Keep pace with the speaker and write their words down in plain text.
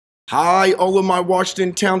Hi, all of my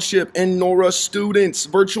Washington Township and Nora students,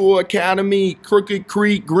 Virtual Academy, Crooked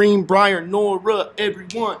Creek, Greenbrier, Nora,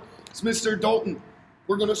 everyone. It's Mr. Dalton.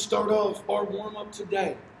 We're going to start off our warm-up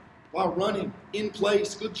today while running in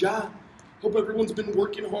place. Good job. Hope everyone's been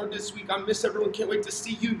working hard this week. I miss everyone. Can't wait to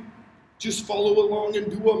see you. Just follow along and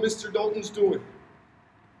do what Mr. Dalton's doing.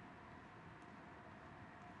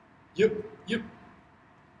 Yep.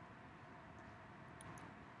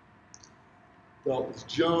 Dalton's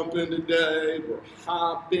jumping today, we're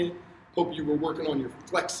hopping. Hope you were working on your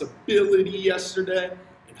flexibility yesterday.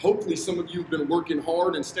 And hopefully some of you have been working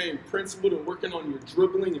hard and staying principled and working on your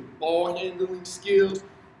dribbling and ball handling skills.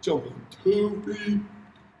 Jumping 2 feet.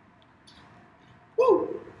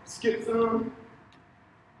 Woo! Skip some.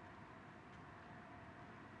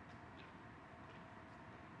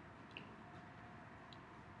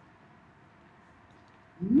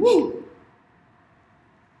 Woo!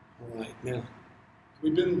 All right, now.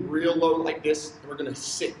 We've been real low like this, and we're gonna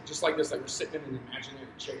sit just like this, like we're sitting in an imaginary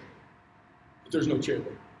chair. But there's no chair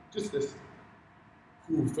there, just this.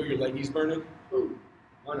 Ooh, feel your leggies burning? Ooh,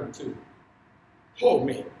 1 or 2. Oh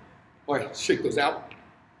man. All right, shake those out.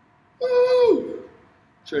 Ooh.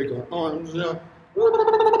 Shake our arms out.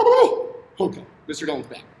 Okay, Mr. Dalton's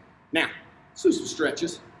back. Now, let's do some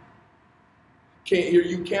stretches. Can't hear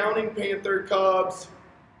you counting, Panther Cubs.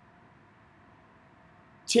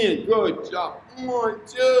 10, good job. 1,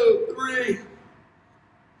 2, 3.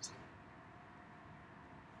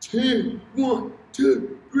 10, 1,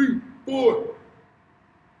 2, 3, 4.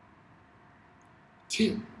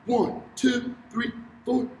 10, 1, 2, 3,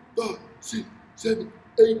 4, 5, 6, 7,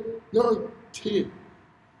 8, 9, 10.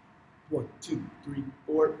 1, 2, 3,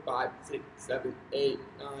 4, 5, 6, 7, 8,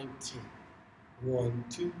 9, 10. 1,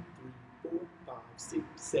 2, 3, 4, 5, 6,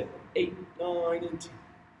 7, 8, 9, and 10.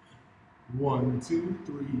 1, 2,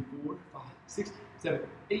 3, 4, 5, 6, 7,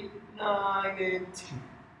 8, 9, and 10.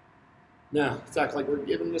 Now, let's act like we're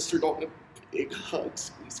giving Mr. Dalton a big hug.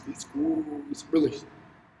 Squeeze, squeeze, squeeze. Release.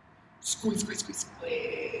 Squeeze, squeeze, squeeze,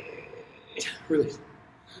 squeeze. Release.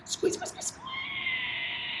 Squeeze, squeeze, squeeze,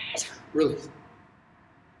 squeeze. Release.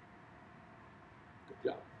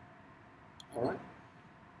 Good job. All right.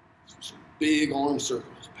 Some big arm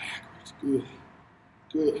circles backwards. Good.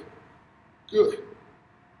 Good. Good.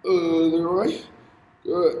 Other way.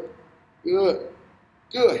 Good. Good.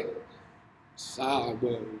 Good.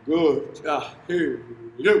 Sideways. Good job. Here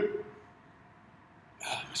we go.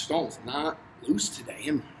 Mr. Dalton's not loose today.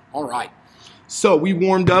 All right. So we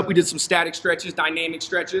warmed up. We did some static stretches, dynamic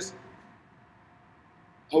stretches.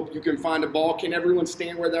 Hope you can find a ball. Can everyone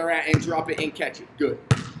stand where they're at and drop it and catch it? Good.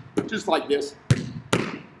 Just like this.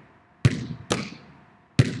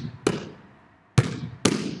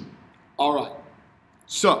 All right.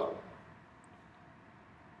 So,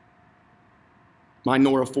 my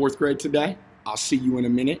Nora 4th grade today. I'll see you in a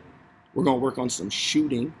minute. We're going to work on some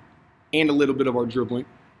shooting and a little bit of our dribbling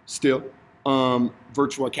still.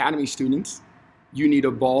 Virtual Academy students, you need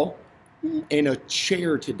a ball and a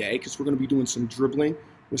chair today because we're going to be doing some dribbling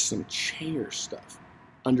with some chair stuff.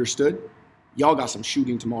 Understood? Y'all got some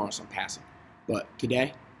shooting tomorrow, some passing. But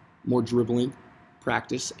today, more dribbling,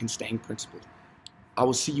 practice, and staying principled. I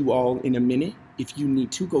will see you all in a minute. If you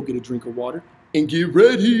need to, go get a drink of water and get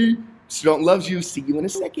ready. Mr. Dalton loves you. See you in a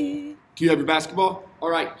second. Do you have your basketball? All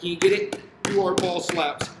right, can you get it? Do our ball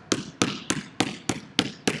slaps.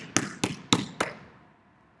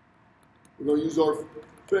 We're going to use our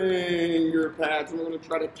finger pads, and we're going to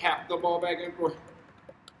try to tap the ball back and forth.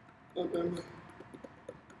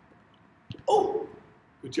 Oh,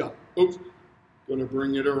 good job. Oops. Going to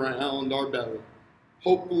bring it around our belly.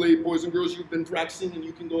 Hopefully, boys and girls, you've been practicing and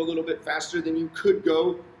you can go a little bit faster than you could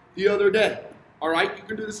go the other day. All right, you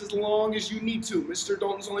can do this as long as you need to. Mr.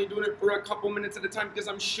 Dalton's only doing it for a couple minutes at a time because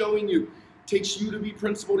I'm showing you. It takes you to be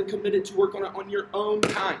principled and committed to work on it on your own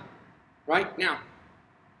time. Right? Now,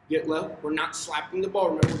 get low. We're not slapping the ball.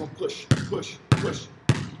 Remember, we're going to push, push, push.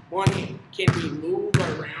 One hand. Can we move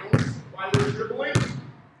around while we're dribbling?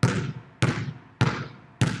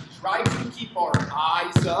 Try to keep our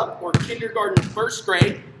eyes up. We're kindergarten, 1st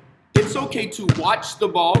grade. It's okay to watch the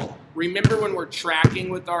ball. Remember when we're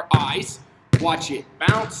tracking with our eyes, watch it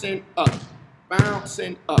bouncing up,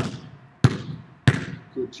 bouncing up.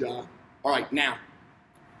 Good job. All right, now,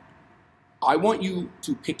 I want you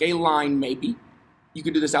to pick a line maybe. You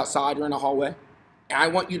can do this outside or in a hallway. And I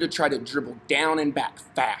want you to try to dribble down and back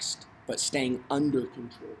fast, but staying under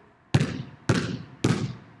control.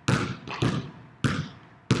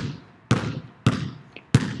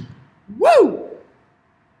 Woo!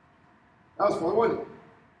 That was fun, wasn't it?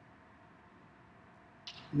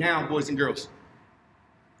 Now, boys and girls,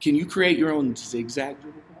 can you create your own zigzag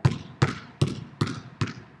dribble pattern?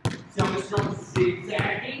 Notice from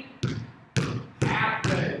zigzagging,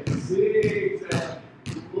 halfway, zigzag.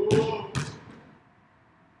 Whoa.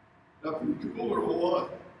 Nothing cool or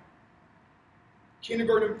what?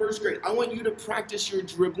 Kindergarten, first grade, I want you to practice your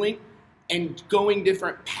dribbling and going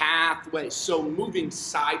different pathways. So moving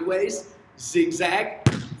sideways, zigzag,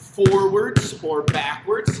 forwards or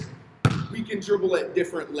backwards. We can dribble at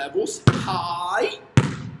different levels, high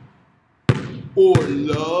or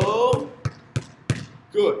low.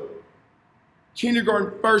 Good.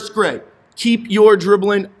 Kindergarten, first grade, keep your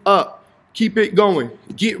dribbling up. Keep it going.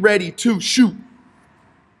 Get ready to shoot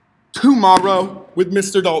tomorrow with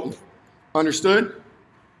Mr. Dalton. Understood?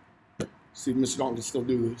 See if Mr. Dalton can still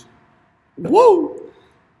do this. Woo!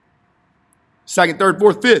 Second, third,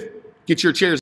 fourth, fifth. Get your chairs.